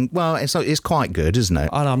here saying, "Well, it's quite good, isn't it?"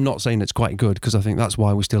 And I'm not saying it's quite good, because I think that's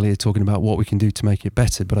why we're still here talking about what we can do to make it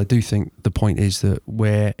better. But I do think the point is that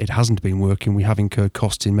where it hasn't been working, we have incurred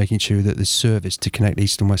costs in making sure that the service to connect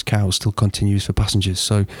East and West Cowes still continues for passengers.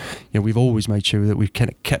 So, we've always made sure that we've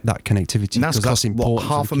kept that connectivity. And that's cost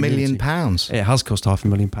important. £500,000. It has cost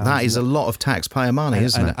 £500,000. That is a lot of taxpayer money.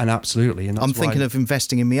 isn't it? And absolutely. And that's I'm thinking why- of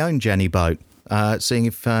investing in my own Jenny boat. Seeing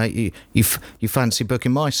if you fancy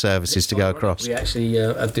booking my services to go across. We actually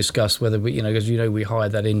have discussed whether we, because we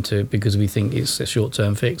hired that into because we think it's a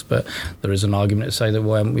short-term fix, but there is an argument to say that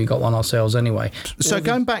why haven't we got one ourselves anyway? So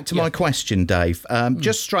going back to my question, Dave,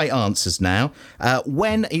 just straight answers now.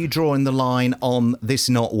 When are you drawing the line on this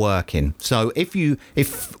not working? So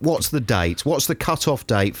if what's the date? What's the cut-off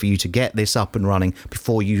date for you to get this up and running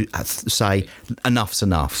before you say enough's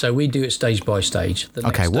enough? So we do it stage by stage.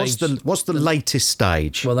 Okay, what's the latest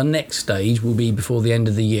stage? Well, the next stage will be before the end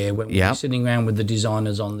of the year when we'll be sitting around with the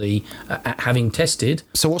designers on the having tested.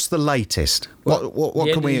 So what's the latest? Well,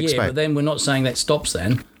 what can we expect? But then we're not saying that stops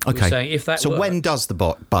then. Okay. We're saying if that so works, when does the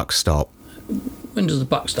buck stop? When does the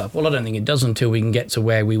buck stop? Well, I don't think it does until we can get to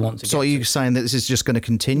where we want to get. So are you saying that this is just going to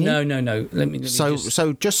continue? No. Let me So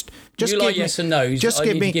just you give like me, yes and no's. Just I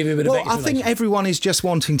give need to me. give you a bit of Well, I think explanation. everyone is just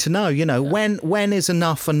wanting to know. When is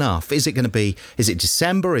enough? Is it going to be? Is it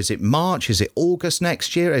December? Is it March? Is it August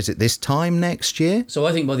next year? Is it this time next year? So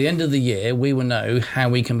I think by the end of the year we will know how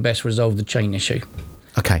we can best resolve the chain issue.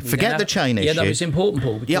 Okay, forget the chain issue. Yeah, no, it's important,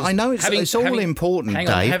 Paul. Yeah, I know it's all important,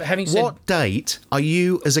 Dave. Having said, what date are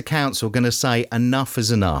you as a council going to say enough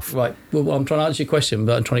is enough? Right. Well, I'm trying to answer your question,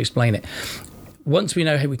 but I'm trying to explain it. Once we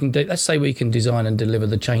know how we can do, let's say we can design and deliver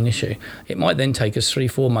the chain issue, it might then take us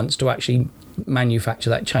 3-4 months to actually manufacture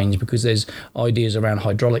that change because there's ideas around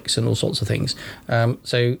hydraulics and all sorts of things.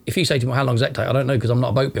 So if you say to me, well, how long does that take? I don't know because I'm not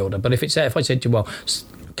a boat builder. But if I said to you, well,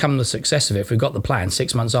 come the success of it, if we've got the plan,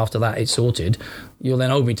 6 months after that it's sorted, you'll then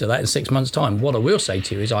hold me to that in 6 months' time. What I will say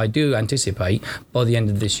to you is I do anticipate by the end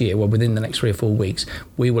of this year, well, within the next 3 or 4 weeks,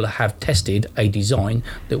 we will have tested a design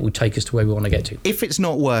that will take us to where we want to get to. If it's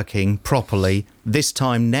not working properly this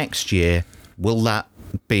time next year, will that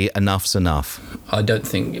be enough's enough? I don't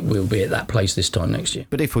think we'll be at that place this time next year.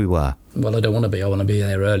 But if we were? Well, I don't want to be. I want to be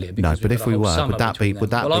there earlier. No, but if we were, would that be?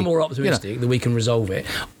 Well, I'm more optimistic that we can resolve it,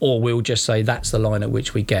 or we'll just say that's the line at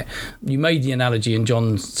which we get. You made the analogy, and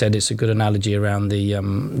John said it's a good analogy around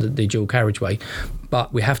the dual carriageway,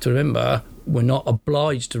 but we have to remember we're not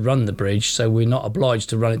obliged to run the bridge, so we're not obliged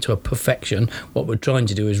to run it to a perfection. What we're trying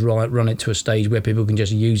to do is run it to a stage where people can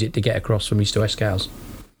just use it to get across from East to West Cowes.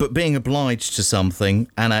 But being obliged to something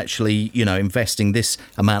and actually, investing this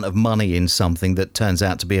amount of money in something that turns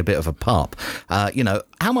out to be a bit of a pup,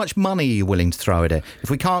 how much money are you willing to throw at it? If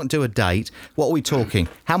we can't do a date, what are we talking?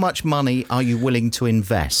 How much money are you willing to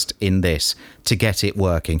invest in this to get it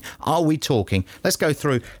working? Are we talking? Let's go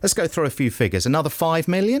through a few figures. Another 5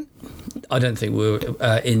 million? I don't think we're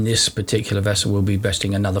in this particular vessel. We'll be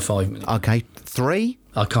investing another 5 million. Okay, 3.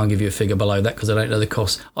 I can't give you a figure below that because I don't know the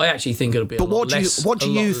cost. I actually think it'll be a lot less. But what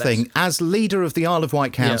do you think, as leader of the Isle of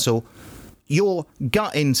Wight Council, your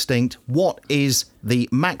gut instinct, what is the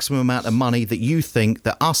maximum amount of money that you think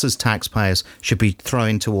that us as taxpayers should be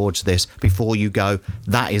throwing towards this before you go,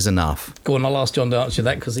 that is enough? Go on, I'll ask John to answer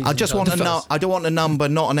that because I just want to know. I don't want a number,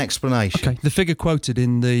 not an explanation. Okay, the figure quoted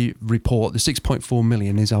in the report, the 6.4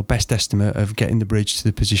 million, is our best estimate of getting the bridge to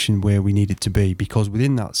the position where we need it to be, because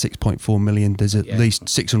within that 6.4 million there's at least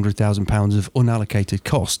 £600,000 of unallocated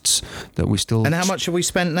costs that we still... And how much have we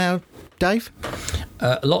spent now, Dave?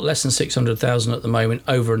 A lot less than 600,000 at the moment,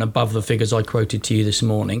 over and above the figures I quoted to you this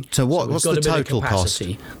morning. So what's the total cost?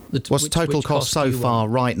 What's the total cost so far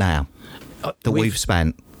right now that we've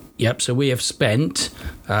spent? Yep, so we have spent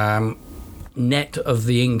net of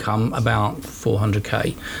the income about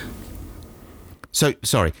 400k. So,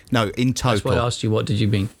 sorry, no, in total. That's why I asked you, what did you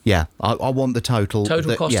mean? Yeah, I want the total.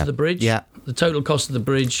 Total cost of the bridge? Yeah. The total cost of the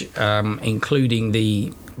bridge, including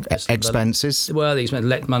the... expenses? The expense,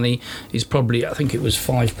 let money, is probably, I think it was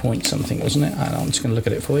 5 point something, wasn't it? I'm just going to look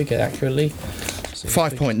at it for you, get accurately.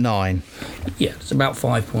 5.9. Yeah, it's about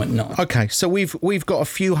 5.9. Okay, so we've got a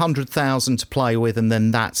few $100,000 to play with, and then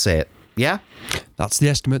that's it. Yeah, that's the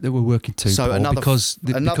estimate that we're working to. So Paul, another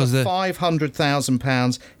another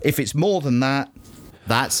 £500,000. If it's more than that,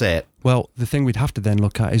 that's it. Well, the thing we'd have to then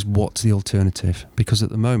look at is what's the alternative, because at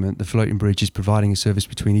the moment the floating bridge is providing a service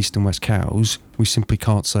between East and West Cowes. We simply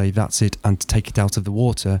can't say that's it and take it out of the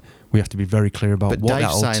water. We have to be very clear about what that alternative might be.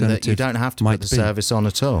 But Dave's saying that you don't have to put the service on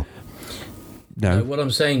at all. No, what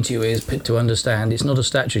I'm saying to you is to understand it's not a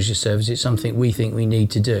statutory service, it's something we think we need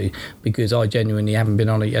to do, because I genuinely haven't been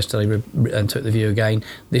on it yesterday and took the view again.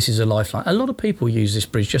 This is a lifeline. A lot of people use this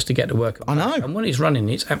bridge just to get to work. I know. And when it's running,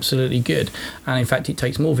 it's absolutely good. And in fact, it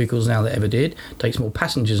takes more vehicles now than it ever did, takes more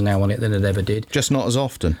passengers now on it than it ever did. Just not as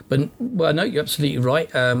often. But, well, no, you're absolutely right.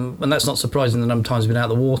 And that's not surprising the number of times it's been out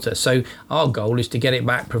of the water. So our goal is to get it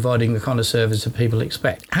back, providing the kind of service that people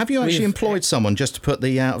expect. Have you actually employed someone just to put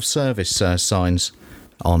the out of service signs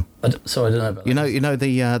on? Sorry, I don't know about that. You know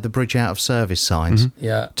the bridge out of service signs? Mm-hmm.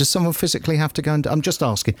 Yeah. Does someone physically have to go and... I'm just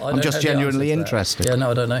asking. I'm just genuinely interested. Yeah,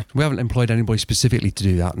 no, I don't know. We haven't employed anybody specifically to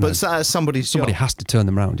do that. No. But somebody has to turn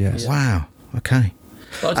them around, yes. Wow. Okay.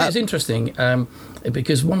 Well, I think it's interesting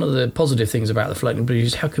because one of the positive things about the floating bridge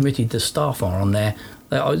is how committed the staff are on there.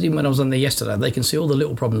 Even when I was on there yesterday, they can see all the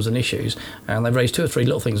little problems and issues, and they've raised 2 or 3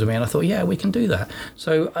 little things with me, and I thought, yeah, we can do that.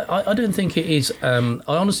 So I don't think it is... I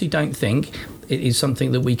honestly don't think it is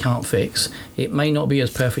something that we can't fix. It may not be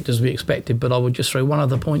as perfect as we expected, but I would just throw one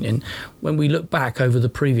other point in. When we look back over the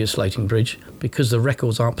previous floating bridge, because the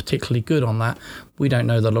records aren't particularly good on that, we don't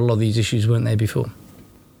know that a lot of these issues weren't there before.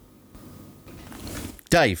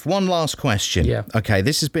 Dave, one last question. Yeah. Okay,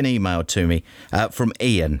 this has been emailed to me from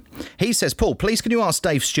Ian. He says, Paul, please can you ask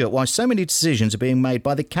Dave Stewart why so many decisions are being made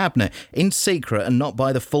by the Cabinet in secret and not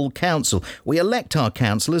by the full council? We elect our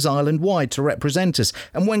councillors island-wide to represent us,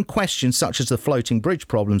 and when questions such as the floating bridge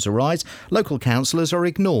problems arise, local councillors are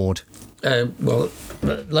ignored. Well,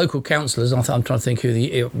 local councillors, I'm trying to think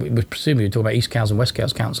who we presume you're talking about East Cowes and West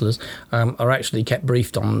Cowes councillors, are actually kept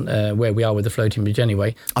briefed on where we are with the floating bridge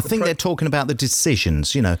anyway. I think they're talking about the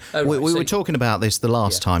decisions, you know. Oh, right. We were talking about this the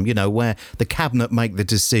last time, you know, where the Cabinet make the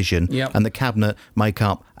decision and the Cabinet make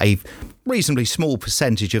up a reasonably small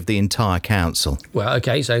percentage of the entire council. Well,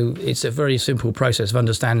 OK, so it's a very simple process of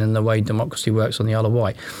understanding the way democracy works on the Isle of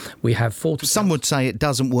Wight. We have 40... Some would say it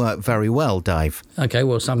doesn't work very well, Dave. OK,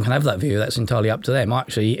 well, some can have that view. That's entirely up to them.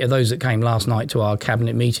 Actually, those that came last night to our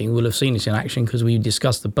Cabinet meeting will have seen this in action because we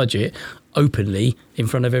discussed the budget openly in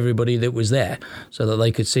front of everybody that was there so that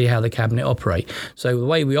they could see how the Cabinet operate. So the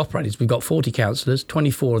way we operate is we've got 40 councillors,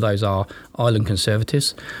 24 of those are Island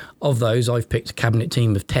Conservatives. Of those, I've picked a Cabinet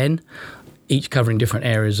team of 10, each covering different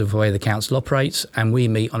areas of the way the council operates, and we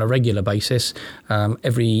meet on a regular basis I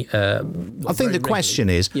think the question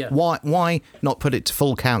is, why not put it to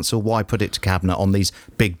full council, why put it to Cabinet on these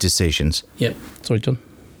big decisions? Yeah. Sorry, John.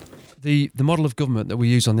 The model of government that we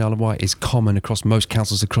use on the Isle of Wight is common across most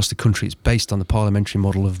councils across the country. It's based on the parliamentary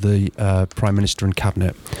model of the Prime Minister and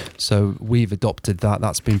Cabinet. So we've adopted that.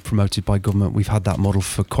 That's been promoted by government. We've had that model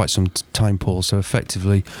for quite some time, Paul. So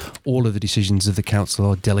effectively, all of the decisions of the council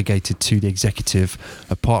are delegated to the executive,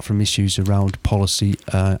 apart from issues around policy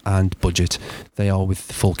and budget. They are with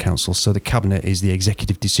the full council. So the Cabinet is the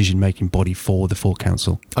executive decision-making body for the full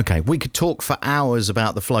council. OK, we could talk for hours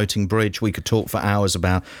about the floating bridge. We could talk for hours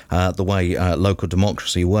about the way local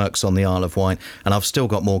democracy works on the Isle of Wight, and I've still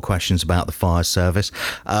got more questions about the fire service.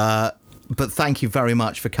 But thank you very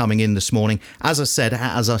much for coming in this morning. As I said,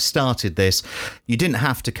 as I started this, you didn't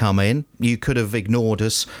have to come in. You could have ignored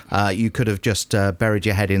us. You could have just buried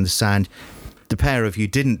your head in the sand. The pair of you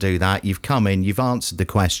didn't do that. You've come in, you've answered the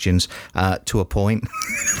questions to a point.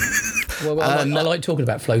 Well, I like talking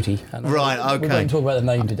about Floaty. Right, OK. We won't talk about the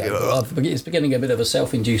name today, but it's getting a bit of a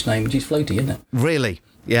self-induced name, which is Floaty, isn't it? Really?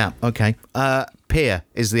 Yeah, OK. Pier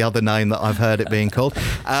is the other name that I've heard it being called.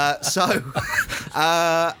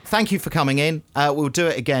 Thank you for coming in. We'll do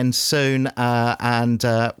it again soon, and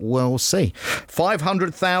we'll see.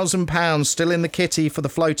 £500,000 still in the kitty for the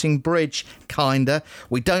floating bridge, kinda.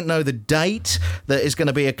 We don't know the date that is going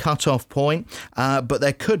to be a cut-off point, but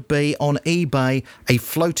there could be on eBay a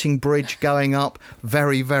floating bridge going up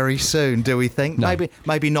very, very soon, do we think? No.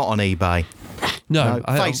 Maybe not on eBay. No.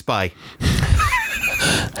 FaceBay.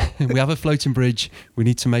 We have a floating bridge. We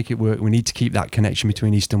need to make it work. We need to keep that connection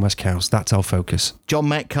between East and West Cowes. That's our focus. John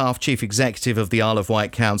Metcalfe, Chief Executive of the Isle of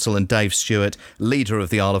Wight Council, and Dave Stewart, Leader of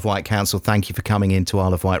the Isle of Wight Council, thank you for coming into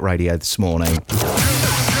Isle of Wight Radio this morning. Come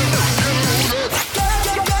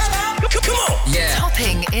on! Yeah.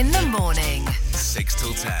 Topping in the morning. 6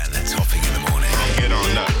 till 10. Topping in the morning. Get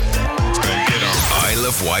on up. Isle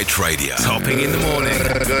of Wight Radio. Topping in the morning.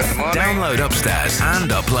 Good morning. Download upstairs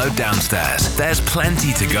and upload downstairs. There's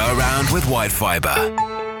plenty to go around with White Fibre.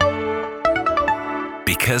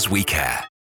 Because we care.